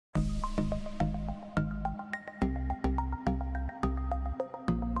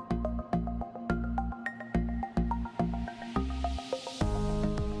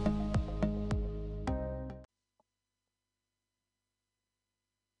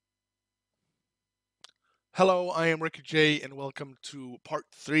Hello, I am Ricky J, and welcome to part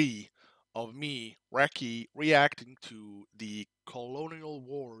 3 of me, Recky, reacting to the Colonial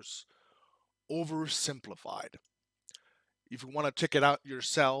Wars oversimplified. If you want to check it out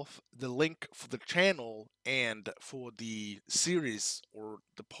yourself, the link for the channel and for the series or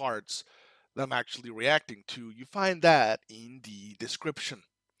the parts that I'm actually reacting to, you find that in the description.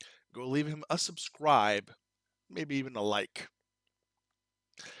 Go leave him a subscribe, maybe even a like.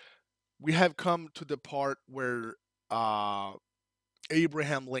 We have come to the part where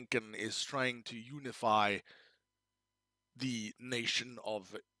Abraham Lincoln is trying to unify the nation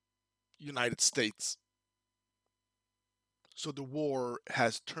of United States. So the war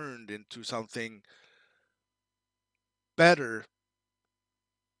has turned into something better.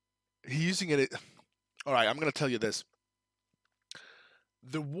 He's using it. All right, I'm going to tell you this.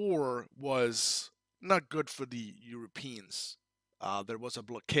 The war was not good for the Europeans. There was a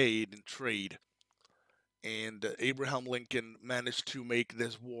blockade in trade, and Abraham Lincoln managed to make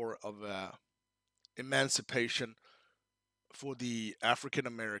this war of emancipation for the African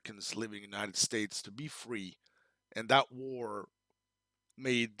Americans living in the United States to be free. And that war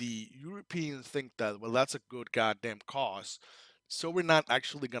made the Europeans think that, well, that's a good goddamn cause, so we're not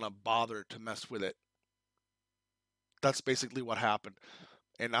actually going to bother to mess with it. That's basically what happened.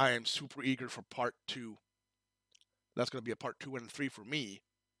 And I am super eager for part 2. That's going to be a part 2 and 3 for me,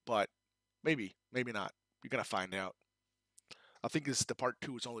 but maybe not. You're going to find out. I think the part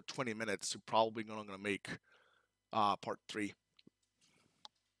 2 is only 20 minutes, so probably not going to make part 3.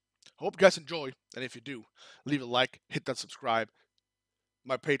 Hope you guys enjoy, and if you do, leave a like, hit that subscribe.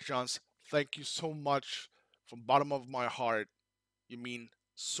 My Patreons, thank you so much from bottom of my heart. You mean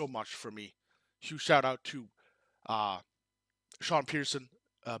so much for me. Huge shout out to Sean Pearson,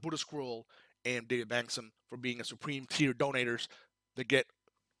 Buddha Scroll, and David Bankson for being a supreme tier donators to get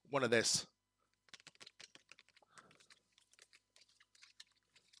one of this.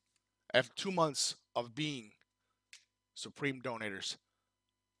 After 2 months of being supreme donators,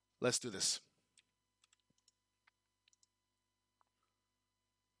 let's do this.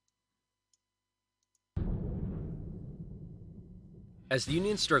 As the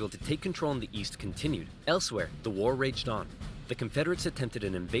Union struggle to take control in the East continued, elsewhere, the war raged on. The Confederates attempted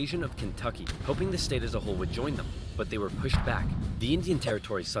an invasion of Kentucky, hoping the state as a whole would join them, but they were pushed back. The Indian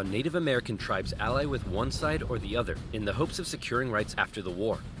Territory saw Native American tribes ally with one side or the other in the hopes of securing rights after the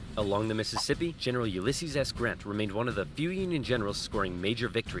war. Along the Mississippi, General Ulysses S. Grant remained one of the few Union generals scoring major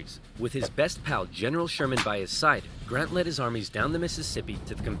victories. With his best pal, General Sherman, by his side, Grant led his armies down the Mississippi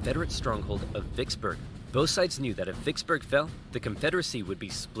to the Confederate stronghold of Vicksburg. Both sides knew that if Vicksburg fell, the Confederacy would be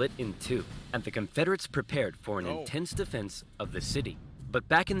split in two, and the Confederates prepared for an intense defense of the city. But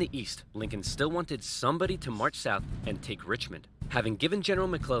back in the East, Lincoln still wanted somebody to march south and take Richmond. Having given General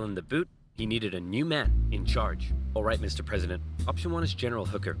McClellan the boot, he needed a new man in charge. All right, Mr. President, option 1 is General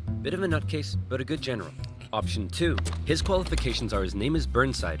Hooker. Bit of a nutcase, but a good general. Option 2, his qualifications are his name is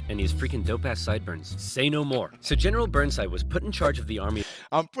Burnside, and he has freaking dope-ass sideburns. Say no more. So General Burnside was put in charge of the army.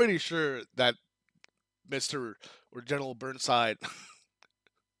 I'm pretty sure that Mr. or General Burnside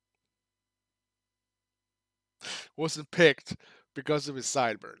wasn't picked because of his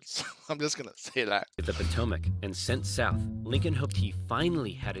sideburns. I'm just gonna say that. The Potomac and sent south. Lincoln hoped he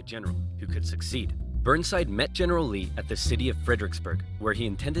finally had a general who could succeed. Burnside met General Lee at the city of Fredericksburg, where he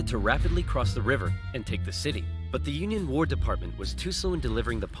intended to rapidly cross the river and take the city. But the Union War Department was too slow in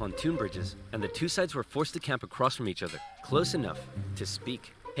delivering the pontoon bridges, and the two sides were forced to camp across from each other, close enough to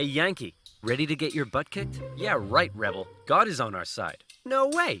speak. Hey Yankee, ready to get your butt kicked? Yeah, right, rebel. God is on our side. No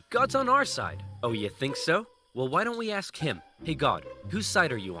way, God's on our side. Oh, you think so? Well, why don't we ask him? Hey God, whose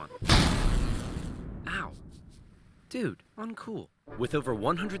side are you on? Ow. Dude, uncool. With over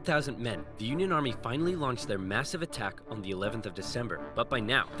 100,000 men, the Union Army finally launched their massive attack on the 11th of December. But by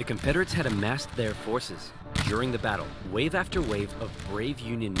now, the Confederates had amassed their forces. During the battle, wave after wave of brave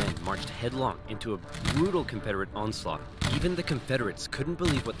Union men marched headlong into a brutal Confederate onslaught. Even the Confederates couldn't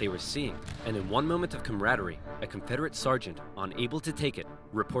believe what they were seeing, and in one moment of camaraderie, a Confederate sergeant, unable to take it,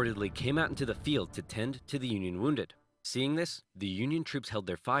 reportedly came out into the field to tend to the Union wounded. Seeing this, the Union troops held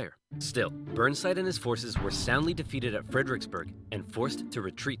their fire. Still, Burnside and his forces were soundly defeated at Fredericksburg and forced to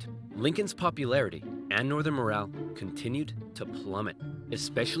retreat. Lincoln's popularity and Northern morale continued to plummet,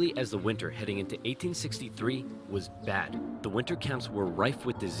 especially as the winter heading into 1863 was bad. The winter camps were rife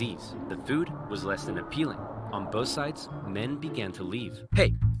with disease. The food was less than appealing. On both sides, men began to leave.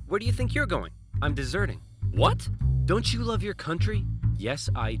 Hey, where do you think you're going? I'm deserting. What? Don't you love your country?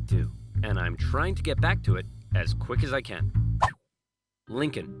 Yes, I do. And I'm trying to get back to it as quick as I can.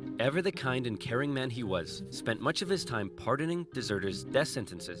 Lincoln, ever the kind and caring man he was, spent much of his time pardoning deserters' death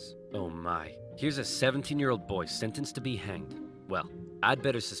sentences. Oh my, Here's a 17-year-old boy sentenced to be hanged. Well, I'd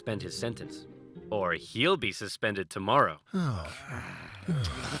better suspend his sentence. Or he'll be suspended tomorrow.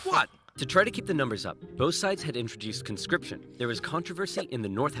 What? To try to keep the numbers up, both sides had introduced conscription. There was controversy in the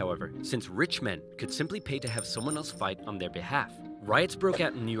North, however, since rich men could simply pay to have someone else fight on their behalf. Riots broke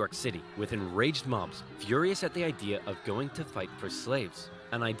out in New York City, with enraged mobs furious at the idea of going to fight for slaves,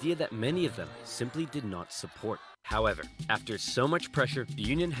 an idea that many of them simply did not support. However, after so much pressure, the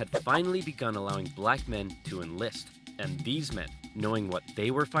Union had finally begun allowing black men to enlist, and these men, knowing what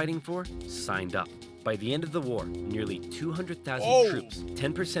they were fighting for, signed up. By the end of the war, nearly 200,000 troops,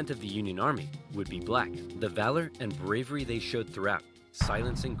 10% of the Union Army, would be black. The valor and bravery they showed throughout,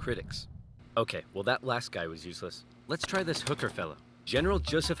 silencing critics. Okay, well that last guy was useless. Let's try this Hooker fellow. General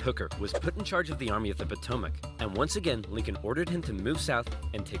Joseph Hooker was put in charge of the Army of the Potomac, and once again, Lincoln ordered him to move south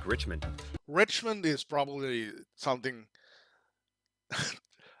and take Richmond. Richmond is probably something.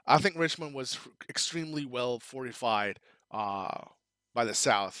 I think Richmond was extremely well fortified by the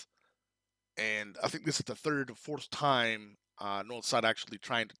South, and I think this is the third or fourth time North side actually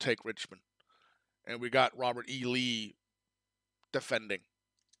trying to take Richmond, and we got Robert E. Lee defending.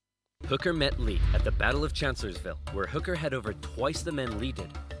 Hooker met Lee at the Battle of Chancellorsville, where Hooker had over twice the men Lee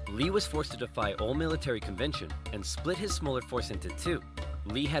did. Lee was forced to defy all military convention and split his smaller force into two.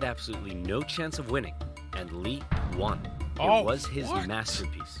 Lee had absolutely no chance of winning, and Lee won. It was his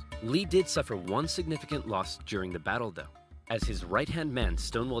masterpiece. Lee did suffer one significant loss during the battle, though. As his right-hand man,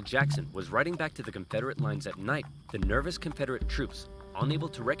 Stonewall Jackson, was riding back to the Confederate lines at night, the nervous Confederate troops, unable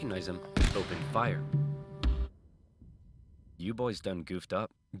to recognize him, opened fire. You boys done goofed up.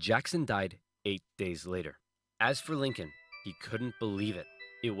 Jackson died 8 days later. As for Lincoln, he couldn't believe it.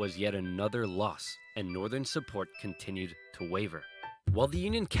 It was yet another loss, and Northern support continued to waver. While the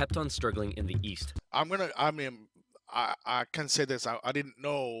Union kept on struggling in the East. I can say this, I didn't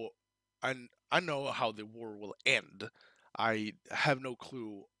know, I know how the war will end. I have no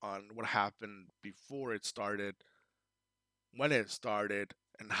clue on what happened before it started, when it started,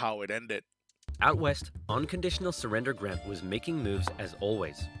 and how it ended. Out west, unconditional surrender Grant was making moves as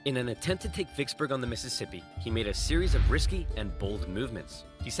always. In an attempt to take Vicksburg on the Mississippi, he made a series of risky and bold movements.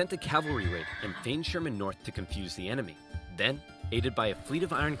 He sent a cavalry raid and feigned Sherman north to confuse the enemy. Then, aided by a fleet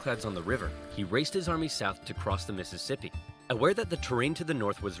of ironclads on the river, he raced his army south to cross the Mississippi. Aware that the terrain to the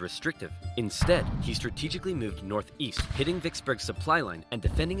north was restrictive, instead, he strategically moved northeast, hitting Vicksburg's supply line and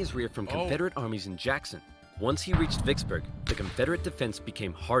defending his rear from Confederate armies in Jackson. Once he reached Vicksburg, the Confederate defense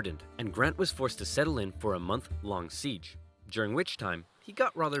became hardened, and Grant was forced to settle in for a month-long siege, during which time he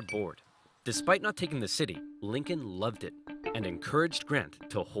got rather bored. Despite not taking the city, Lincoln loved it and encouraged Grant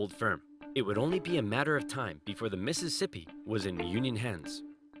to hold firm. It would only be a matter of time before the Mississippi was in Union hands.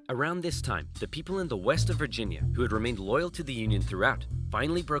 Around this time, the people in the west of Virginia, who had remained loyal to the Union throughout,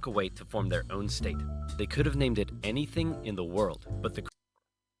 finally broke away to form their own state. They could have named it anything in the world, but the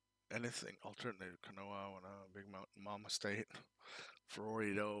Anything alternative, Kanawha, Big Mountain Mama State,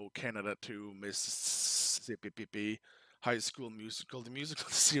 Florida, Canada 2, Mississippi, High School Musical, the musical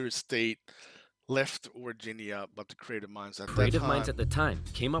series state, left Virginia, but the creative minds at the time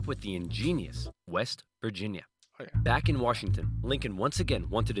came up with the ingenious West Virginia. Back in Washington, Lincoln once again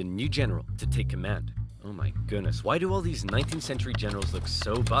wanted a new general to take command. Oh my goodness, why do all these 19th century generals look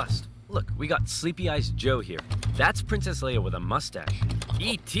so bust? Look, we got Sleepy Eyes Joe here. That's Princess Leia with a mustache.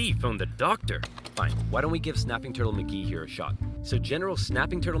 E.T. phoned the doctor. Fine, why don't we give Snapping Turtle McGee here a shot? So General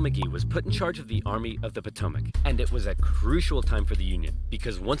Snapping Turtle McGee was put in charge of the Army of the Potomac, and it was a crucial time for the Union,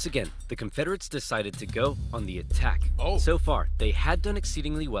 because once again, the Confederates decided to go on the attack. So far, they had done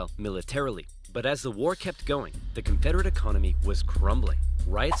exceedingly well militarily, but as the war kept going, the Confederate economy was crumbling.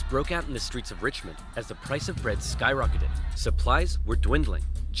 Riots broke out in the streets of Richmond as the price of bread skyrocketed. Supplies were dwindling.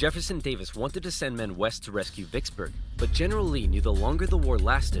 Jefferson Davis wanted to send men west to rescue Vicksburg, but General Lee knew the longer the war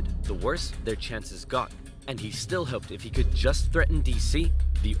lasted, the worse their chances got. And he still hoped if he could just threaten D.C.,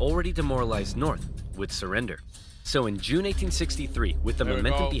 the already demoralized North would surrender. So in June 1863, with the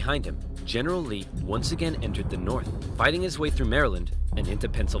momentum behind him, General Lee once again entered the North, fighting his way through Maryland and into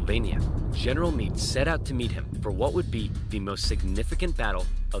Pennsylvania. General Meade set out to meet him for what would be the most significant battle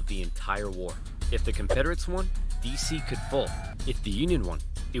of the entire war. If the Confederates won, D.C. could fall. If the Union won,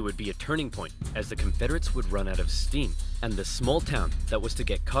 it would be a turning point, as the Confederates would run out of steam, and the small town that was to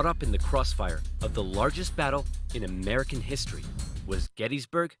get caught up in the crossfire of the largest battle in American history was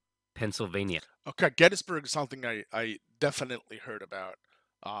Gettysburg, Pennsylvania. Okay, Gettysburg is something I definitely heard about.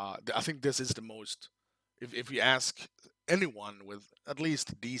 I think this is the most, if you ask anyone with at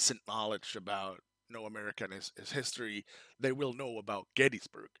least decent knowledge about American his history, they will know about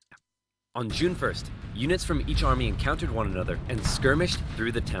Gettysburg. On June 1st, units from each army encountered one another and skirmished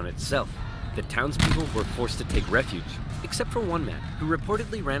through the town itself. The townspeople were forced to take refuge, except for one man who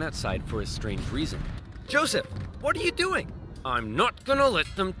reportedly ran outside for a strange reason. "Joseph, what are you doing?" "I'm not gonna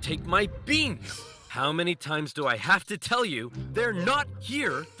let them take my beans." "How many times do I have to tell you, they're not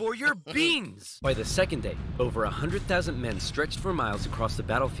here for your beans?" By the second day, over 100,000 men stretched for miles across the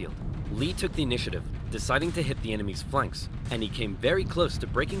battlefield. Lee took the initiative, deciding to hit the enemy's flanks, and he came very close to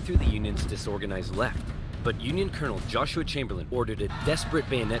breaking through the Union's disorganized left. But Union Colonel Joshua Chamberlain ordered a desperate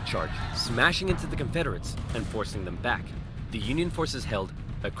bayonet charge, smashing into the Confederates and forcing them back. The Union forces held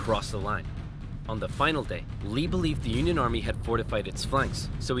across the line. On the final day, Lee believed the Union Army had fortified its flanks,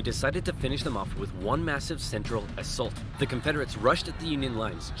 so he decided to finish them off with one massive central assault. The Confederates rushed at the Union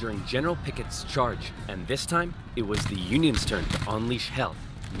lines during General Pickett's charge, and this time, it was the Union's turn to unleash hell.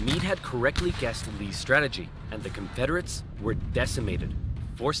 Meade had correctly guessed Lee's strategy, and the Confederates were decimated,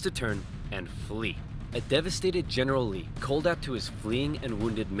 forced to turn and flee. A devastated General Lee called out to his fleeing and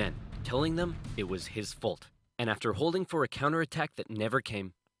wounded men, telling them it was his fault. And after holding for a counterattack that never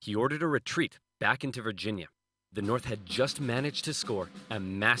came, he ordered a retreat back into Virginia. The North had just managed to score a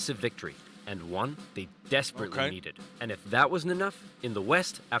massive victory, and one they desperately needed. And if that wasn't enough, in the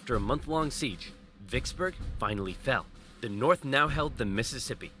West, after a month-long siege, Vicksburg finally fell. The North now held the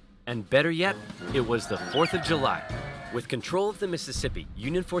Mississippi, and better yet, it was the 4th of July. With control of the Mississippi,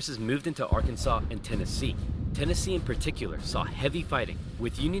 Union forces moved into Arkansas and Tennessee. Tennessee in particular saw heavy fighting,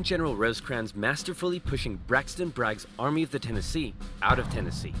 with Union General Rosecrans masterfully pushing Braxton Bragg's Army of the Tennessee out of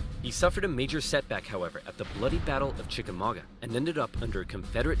Tennessee. He suffered a major setback, however, at the bloody Battle of Chickamauga, and ended up under a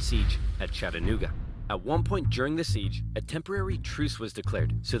Confederate siege at Chattanooga. At one point during the siege, a temporary truce was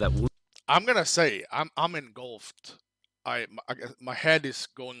declared so that I'm gonna say I'm engulfed. My head is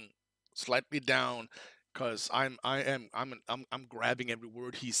going slightly down because I'm grabbing every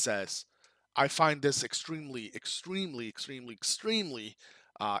word he says. I find this extremely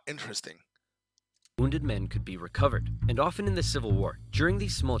interesting. wounded men could be recovered. And often in the Civil War, during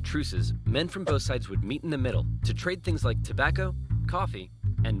these small truces, men from both sides would meet in the middle to trade things like tobacco, coffee,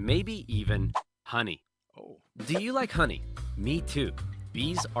 and maybe even honey. Oh. Do you like honey? Me too.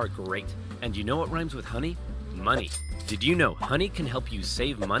 Bees are great. And you know what rhymes with honey? Money. Did you know honey can help you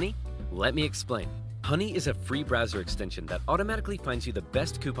save money? Let me explain. Honey is a free browser extension that automatically finds you the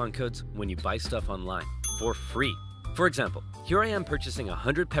best coupon codes when you buy stuff online, for free. For example, here I am purchasing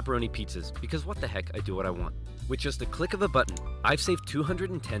 100 pepperoni pizzas because what the heck, I do what I want. With just a click of a button, I've saved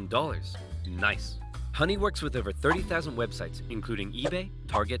 $210. Nice. Honey works with over 30,000 websites, including eBay,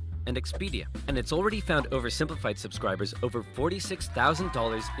 Target, and Expedia, and it's already found Oversimplified subscribers over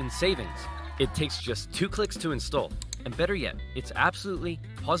 $46,000 in savings. It takes just 2 clicks to install, and better yet, it's absolutely,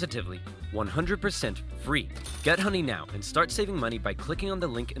 positively, 100% free. Get Honey now and start saving money by clicking on the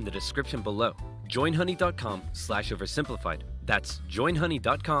link in the description below. Joinhoney.com/oversimplified. That's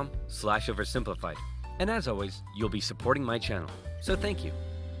joinhoney.com/oversimplified. And as always, you'll be supporting my channel, so thank you.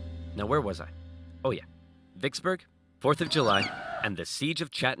 Now where was I? Oh yeah, Vicksburg, 4th of July, and the Siege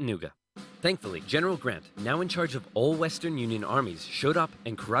of Chattanooga. Thankfully, General Grant, now in charge of all Western Union armies, showed up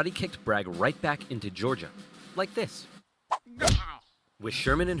and karate-kicked Bragg right back into Georgia. Like this. With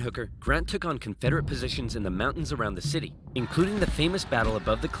Sherman and Hooker, Grant took on Confederate positions in the mountains around the city, including the famous battle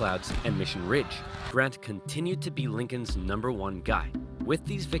above the clouds and Mission Ridge. Grant continued to be Lincoln's #1 guy. With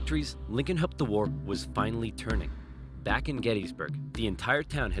these victories, Lincoln hoped the war was finally turning. Back in Gettysburg, the entire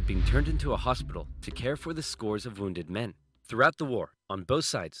town had been turned into a hospital to care for the scores of wounded men. Throughout the war, on both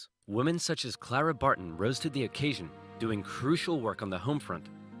sides, women such as Clara Barton rose to the occasion, doing crucial work on the home front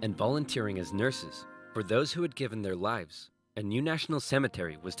and volunteering as nurses. For those who had given their lives, a new national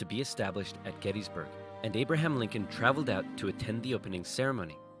cemetery was to be established at Gettysburg, and Abraham Lincoln traveled out to attend the opening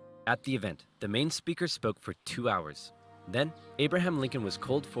ceremony. At the event, the main speaker spoke for 2 hours. Then, Abraham Lincoln was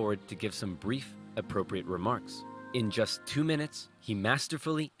called forward to give some brief, appropriate remarks. In just 2 minutes, he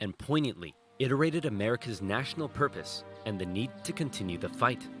masterfully and poignantly iterated America's national purpose and the need to continue the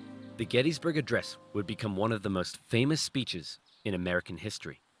fight. The Gettysburg Address would become one of the most famous speeches in American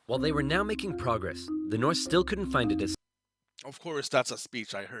history. While they were now making progress, the North still couldn't find it as Of course, that's a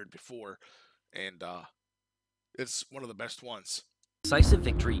speech I heard before, and it's one of the best ones. decisive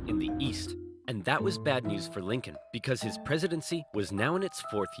victory in the East. And that was bad news for Lincoln, because his presidency was now in its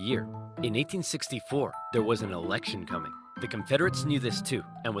 4th year. In 1864, there was an election coming. The Confederates knew this too,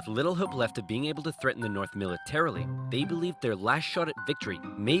 and with little hope left of being able to threaten the North militarily, they believed their last shot at victory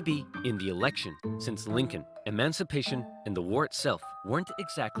may be in the election, since Lincoln, emancipation, and the war itself weren't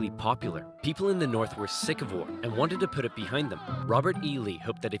exactly popular. People in the North were sick of war and wanted to put it behind them. Robert E. Lee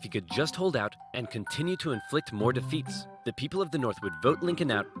hoped that if he could just hold out and continue to inflict more defeats, the people of the North would vote Lincoln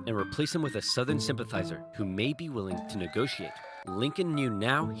out and replace him with a Southern sympathizer who may be willing to negotiate. Lincoln knew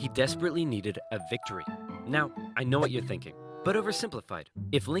now he desperately needed a victory. Now, I know what you're thinking, but oversimplified.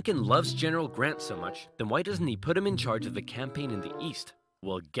 If Lincoln loves General Grant so much, then why doesn't he put him in charge of the campaign in the East?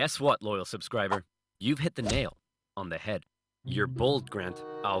 Well, guess what, loyal subscriber? You've hit the nail on the head. You're bold, Grant.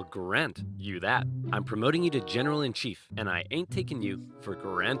 I'll grant you that. I'm promoting you to General-in-Chief, and I ain't taking you for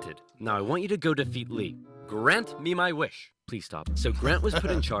granted. Now I want you to go defeat Lee. Grant me my wish. Please stop. So Grant was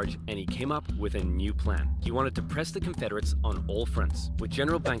put in charge, and he came up with a new plan. He wanted to press the Confederates on all fronts, with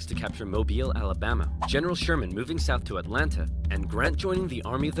General Banks to capture Mobile, Alabama, General Sherman moving south to Atlanta, and Grant joining the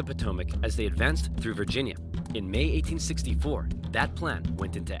Army of the Potomac as they advanced through Virginia. In May 1864, that plan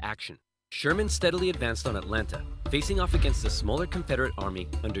went into action. Sherman steadily advanced on Atlanta, facing off against the smaller Confederate army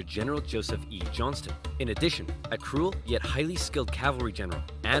under General Joseph E. Johnston. In addition, a cruel yet highly skilled cavalry general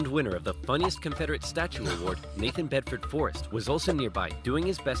and winner of the funniest Confederate statue award, Nathan Bedford Forrest, was also nearby, doing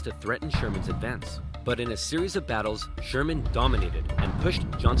his best to threaten Sherman's advance. But in a series of battles, Sherman dominated and pushed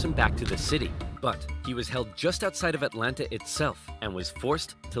Johnson back to the city. But he was held just outside of Atlanta itself and was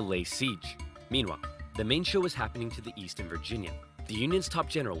forced to lay siege. Meanwhile, the main show was happening to the east in Virginia. The Union's top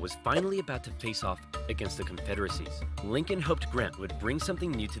general was finally about to face off against the Confederacies. Lincoln hoped Grant would bring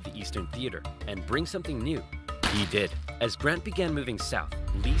something new to the Eastern Theater, and bring something new he did. As Grant began moving south,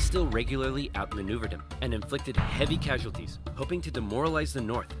 Lee still regularly outmaneuvered him and inflicted heavy casualties, hoping to demoralize the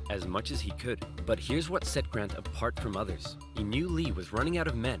North as much as he could. But here's what set Grant apart from others. He knew Lee was running out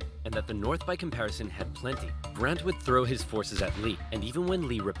of men, and that the North by comparison had plenty. Grant would throw his forces at Lee, and even when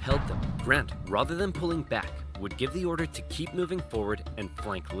Lee repelled them, Grant, rather than pulling back, would give the order to keep moving forward and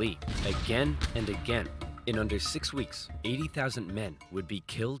flank Lee, again and again. In under 6 weeks, 80,000 men would be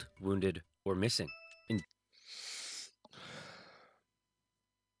killed, wounded, or missing.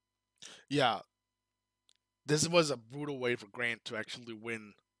 Yeah, this was a brutal way for Grant to actually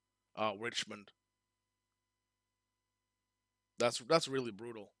win Richmond. That's really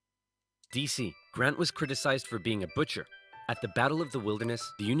brutal. D.C., Grant was criticized for being a butcher. At the Battle of the Wilderness,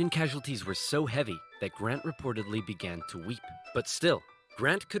 the Union casualties were so heavy that Grant reportedly began to weep. But still,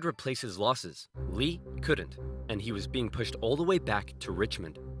 Grant could replace his losses. Lee couldn't, and he was being pushed all the way back to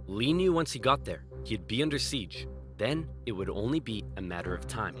Richmond. Lee knew once he got there, he'd be under siege. Then, it would only be a matter of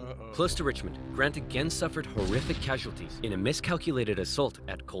time. Close to Richmond, Grant again suffered horrific casualties in a miscalculated assault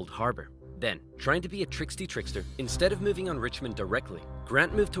at Cold Harbor. Then, trying to be a trickster, instead of moving on Richmond directly,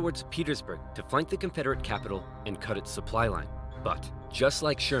 Grant moved towards Petersburg to flank the Confederate capital and cut its supply line. But, just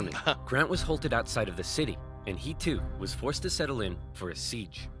like Sherman, Grant was halted outside of the city, and he too was forced to settle in for a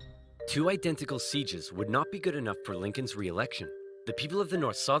siege. 2 identical sieges would not be good enough for Lincoln's re-election. The people of the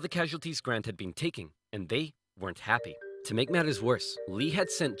North saw the casualties Grant had been taking, and they weren't happy. To make matters worse, Lee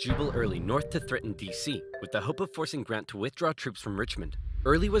had sent Jubal Early north to threaten D.C., with the hope of forcing Grant to withdraw troops from Richmond.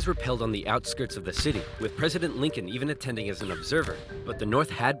 Early was repelled on the outskirts of the city, with President Lincoln even attending as an observer, but the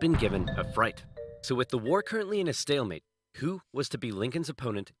North had been given a fright. So with the war currently in a stalemate, who was to be Lincoln's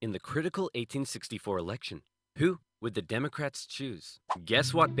opponent in the critical 1864 election? Who would the Democrats choose?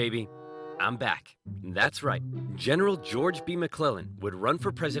 Guess what, baby? I'm back. That's right. General George B. McClellan would run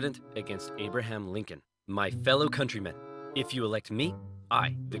for president against Abraham Lincoln. My fellow countrymen, if you elect me,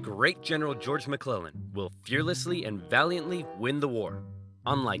 I, the great General George McClellan, will fearlessly and valiantly win the war.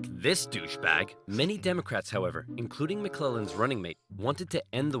 Unlike this douchebag, many Democrats, however, including McClellan's running mate, wanted to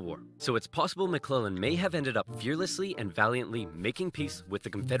end the war. So it's possible McClellan may have ended up fearlessly and valiantly making peace with the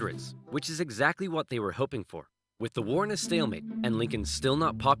Confederates, which is exactly what they were hoping for. With the war in a stalemate and Lincoln still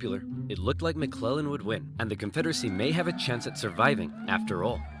not popular, it looked like McClellan would win, and the Confederacy may have a chance at surviving after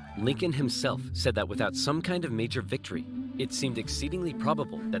all. Lincoln himself said that without some kind of major victory, it seemed exceedingly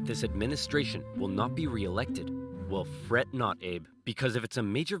probable that this administration will not be re-elected. Well, fret not, Abe, because if it's a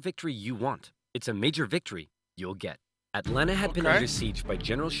major victory you want, it's a major victory you'll get. Atlanta had been under siege by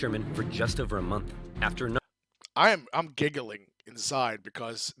General Sherman for just over a month. After I'm giggling inside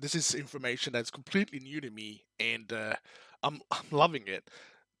because this is information that's completely new to me, and I'm loving it.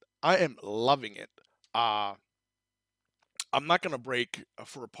 I am loving it. I'm not gonna break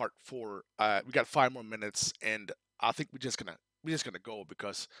for part 4. We got 5 more minutes, and I think we're just gonna go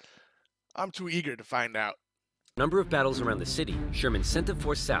because I'm too eager to find out. Number of battles around the city, Sherman sent a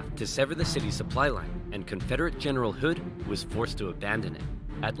force south to sever the city's supply line, and Confederate General Hood was forced to abandon it.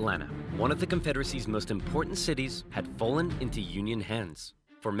 Atlanta, one of the Confederacy's most important cities, had fallen into Union hands.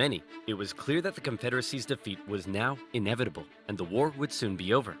 For many, it was clear that the Confederacy's defeat was now inevitable, and the war would soon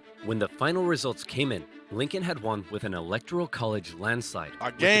be over. When the final results came in, Lincoln had won with an electoral college landslide,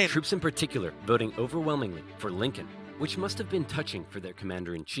 with the troops in particular voting overwhelmingly for Lincoln, which must have been touching for their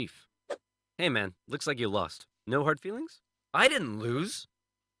commander-in-chief. Hey man, looks like you lost. No hard feelings? I didn't lose.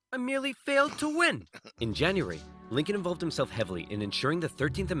 I merely failed to win. In January, Lincoln involved himself heavily in ensuring the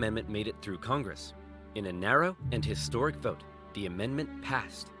 13th Amendment made it through Congress. In a narrow and historic vote, the amendment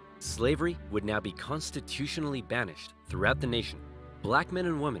passed. Slavery would now be constitutionally banished throughout the nation. Black men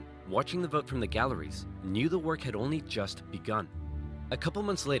and women, watching the vote from the galleries, knew the work had only just begun. A couple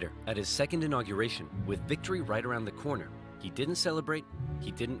months later, at his second inauguration, with victory right around the corner, he didn't celebrate,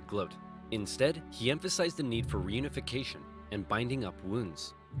 he didn't gloat. Instead, he emphasized the need for reunification and binding up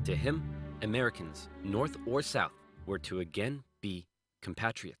wounds. To him, Americans, North or South, were to again be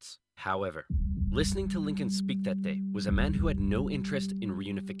compatriots. However, listening to Lincoln speak that day was a man who had no interest in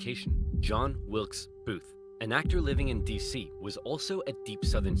reunification, John Wilkes Booth. An actor living in D.C. was also a deep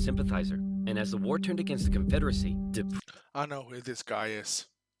Southern sympathizer, and as the war turned against the Confederacy, I know who this guy is.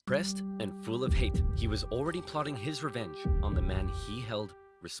 depressed and full of hate, he was already plotting his revenge on the man he held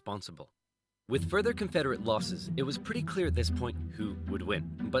responsible. With further Confederate losses, it was pretty clear at this point who would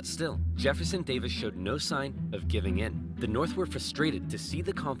win. But still, Jefferson Davis showed no sign of giving in. The North were frustrated to see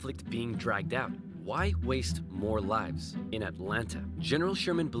the conflict being dragged out. Why waste more lives? In Atlanta, General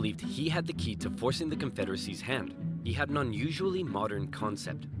Sherman believed he had the key to forcing the Confederacy's hand. He had an unusually modern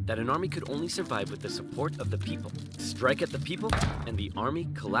concept, that an army could only survive with the support of the people. Strike at the people, and the army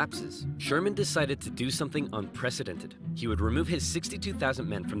collapses. Sherman decided to do something unprecedented. He would remove his 62,000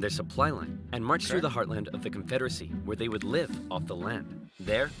 men from their supply line and march through the heartland of the Confederacy, where they would live off the land.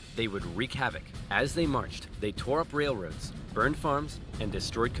 There, they would wreak havoc. As they marched, they tore up railroads, burned farms, and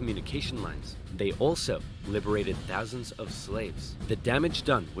destroyed communication lines. They also liberated thousands of slaves. The damage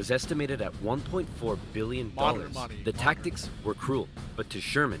done was estimated at $1.4 billion. The tactics were cruel, but to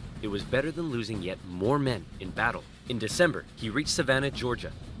Sherman, it was better than losing yet more men in battle. In December, he reached Savannah,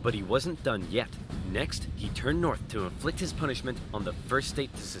 Georgia, but he wasn't done yet. Next, he turned north to inflict his punishment on the first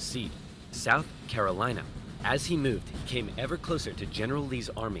state to secede, South Carolina. As he moved, he came ever closer to General Lee's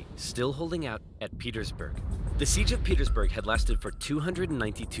army, still holding out at Petersburg. The siege of Petersburg had lasted for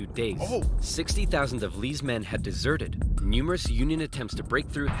 292 days. 60,000 of Lee's men had deserted. Numerous Union attempts to break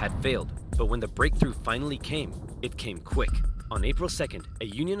through had failed, but when the breakthrough finally came, it came quick. On April 2nd, a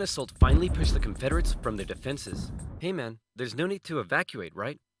Union assault finally pushed the Confederates from their defenses. Hey man, there's no need to evacuate,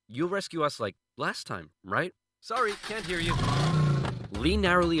 right? You'll rescue us like last time, right? Sorry, can't hear you. Lee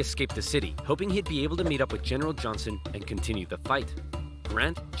narrowly escaped the city, hoping he'd be able to meet up with General Johnson and continue the fight.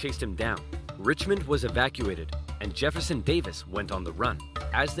 Grant chased him down. Richmond was evacuated, and Jefferson Davis went on the run.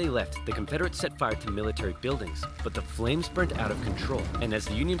 As they left, the Confederates set fire to military buildings, but the flames burnt out of control, and as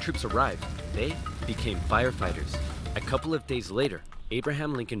the Union troops arrived, they became firefighters. A couple of days later,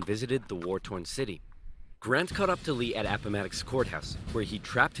 Abraham Lincoln visited the war-torn city. Grant caught up to Lee at Appomattox Courthouse, where he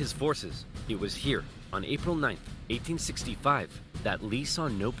trapped his forces. It was here, on April 9th, 1865, that Lee saw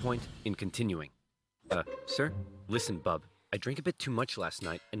no point in continuing. Sir? Listen, bub. I drank a bit too much last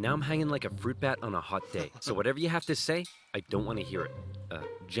night, and now I'm hanging like a fruit bat on a hot day. So whatever you have to say, I don't want to hear it.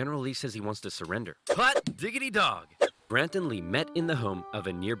 General Lee says he wants to surrender. Hot diggity dog! Grant and Lee met in the home of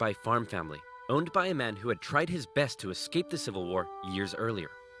a nearby farm family, owned by a man who had tried his best to escape the Civil War years earlier,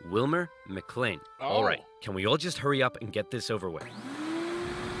 Wilmer McLean. All right, can we all just hurry up and get this over with?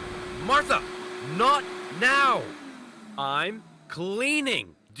 Martha, not now! I'm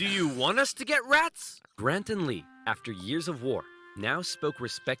cleaning. Do you want us to get rats? Grant and Lee, after years of war, now spoke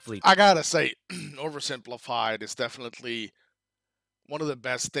respectfully. I gotta say, oversimplified is definitely one of the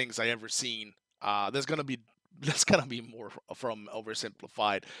best things I ever seen. There's gonna be more from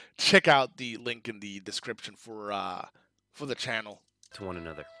oversimplified. Check out the link in the description for the channel. To one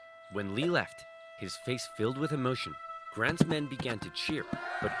another. When Lee left, his face filled with emotion, Grant's men began to cheer,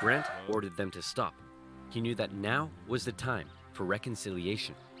 but Grant ordered them to stop. He knew that now was the time for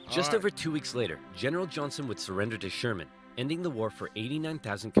reconciliation. Just over 2 weeks later, General Johnson would surrender to Sherman, ending the war for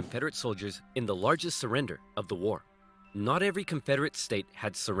 89,000 Confederate soldiers in the largest surrender of the war. Not every Confederate state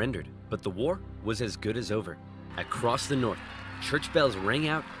had surrendered, but the war was as good as over. Across the North, church bells rang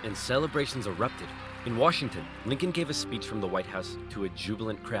out and celebrations erupted. In Washington, Lincoln gave a speech from the White House to a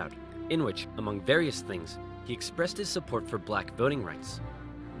jubilant crowd, in which, among various things, he expressed his support for black voting rights.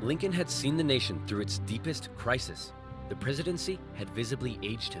 Lincoln had seen the nation through its deepest crisis. The presidency had visibly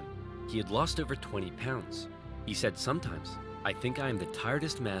aged him. He had lost over 20 pounds. He said sometimes, "I think I am the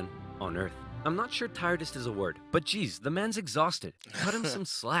tiredest man on earth." I'm not sure tiredest is a word, but geez, the man's exhausted. Cut him some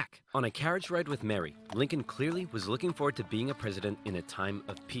slack. On a carriage ride with Mary, Lincoln clearly was looking forward to being a president in a time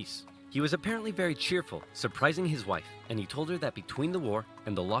of peace. He was apparently very cheerful, surprising his wife, and he told her that between the war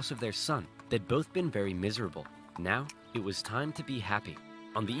and the loss of their son, they'd both been very miserable. Now, it was time to be happy.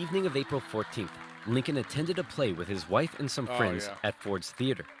 On the evening of April 14th, Lincoln attended a play with his wife and some friends at Ford's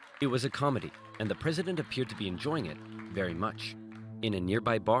Theater. It was a comedy, and the president appeared to be enjoying it very much. In a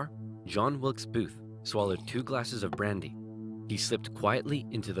nearby bar, John Wilkes Booth swallowed 2 glasses of brandy. He slipped quietly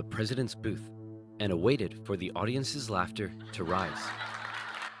into the president's booth and awaited for the audience's laughter to rise.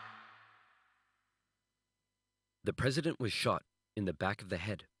 The president was shot in the back of the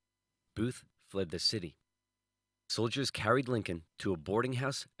head. Booth fled the city. Soldiers carried Lincoln to a boarding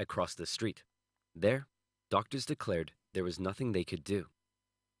house across the street. There, doctors declared there was nothing they could do.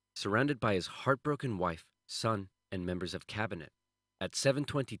 Surrounded by his heartbroken wife, son, and members of cabinet, at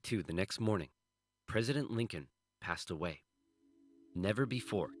 7:22 the next morning, President Lincoln passed away. Never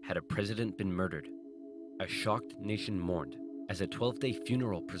before had a president been murdered. A shocked nation mourned as a 12-day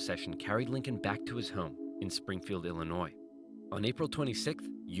funeral procession carried Lincoln back to his home in Springfield, Illinois. On April 26th,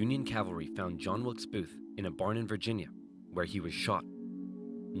 Union cavalry found John Wilkes Booth in a barn in Virginia, where he was shot.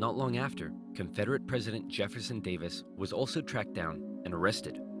 Not long after, Confederate President Jefferson Davis was also tracked down and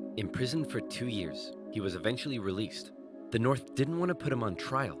arrested. Imprisoned for 2 years, he was eventually released. The North didn't want to put him on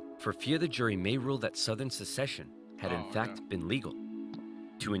trial for fear the jury may rule that Southern secession had in fact been legal.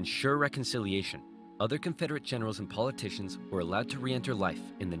 To ensure reconciliation, other Confederate generals and politicians were allowed to re-enter life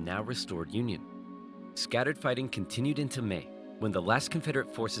in the now restored Union. Scattered fighting continued into May, when the last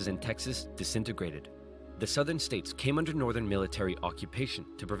Confederate forces in Texas disintegrated. The southern states came under Northern military occupation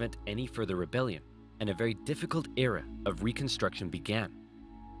to prevent any further rebellion, and a very difficult era of Reconstruction began.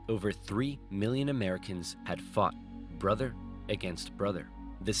 Over 3 million Americans had fought, brother against brother.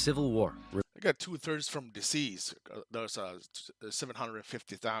 The Civil War. I got 2/3 from disease. There's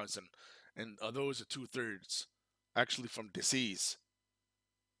 750,000, and those are 2/3 actually from disease.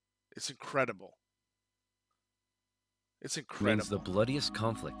 It's incredible. It's incredible. Remains the bloodiest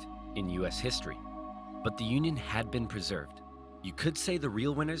conflict in U.S. history, but the Union had been preserved. You could say the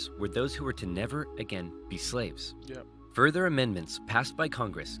real winners were those who were to never again be slaves. Yep. Further amendments passed by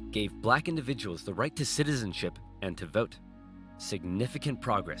Congress gave black individuals the right to citizenship and to vote. Significant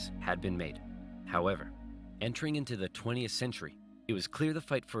progress had been made. However, entering into the 20th century, it was clear the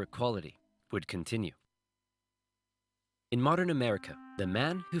fight for equality would continue. In modern America, the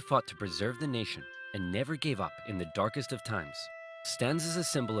man who fought to preserve the nation and never gave up in the darkest of times stands as a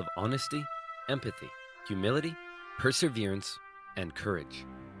symbol of honesty, empathy, humility, perseverance, and courage.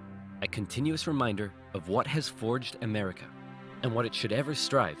 A continuous reminder of what has forged America and what it should ever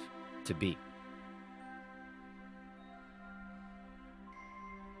strive to be.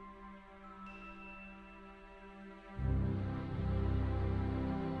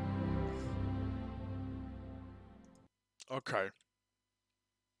 Okay.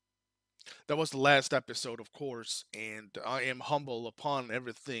 That was the last episode, of course, and I am humble upon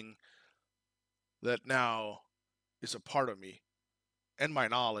everything that now is a part of me and my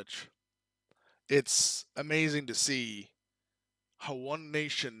knowledge. It's amazing to see how one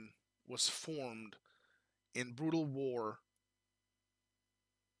nation was formed in brutal war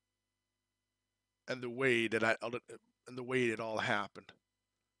and the way that it all happened.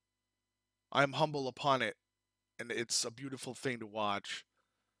 I'm humble upon it, and it's a beautiful thing to watch.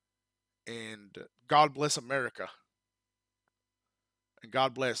 And God bless America, and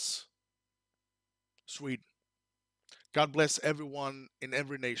God bless Sweden. God bless everyone in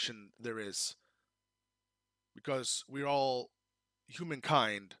every nation there is, because we're all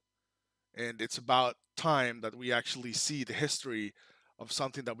humankind, and it's about time that we actually see the history of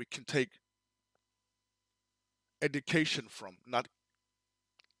something that we can take education from, not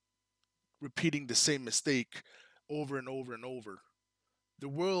repeating the same mistake over and over and over. The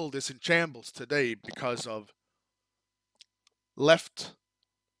world is in shambles today because of left,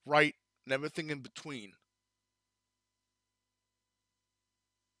 right, and everything in between.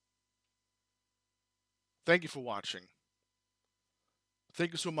 Thank you for watching.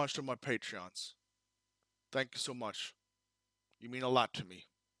 Thank you so much to my Patreons. Thank you so much. You mean a lot to me.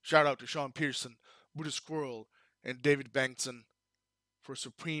 Shout out to Sean Pearson, Buddha Squirrel, and David Bankson for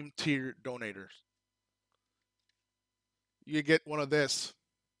Supreme Tier donators. You get one of this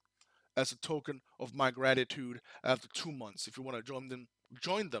as a token of my gratitude after 2 months. If you want to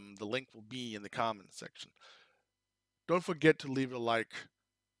join them. The link will be in the comment section. Don't forget to leave a like,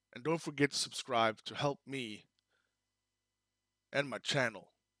 and don't forget to subscribe to help me and my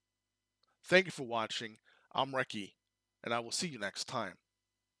channel. Thank you for watching. I'm Recky, and I will see you next time.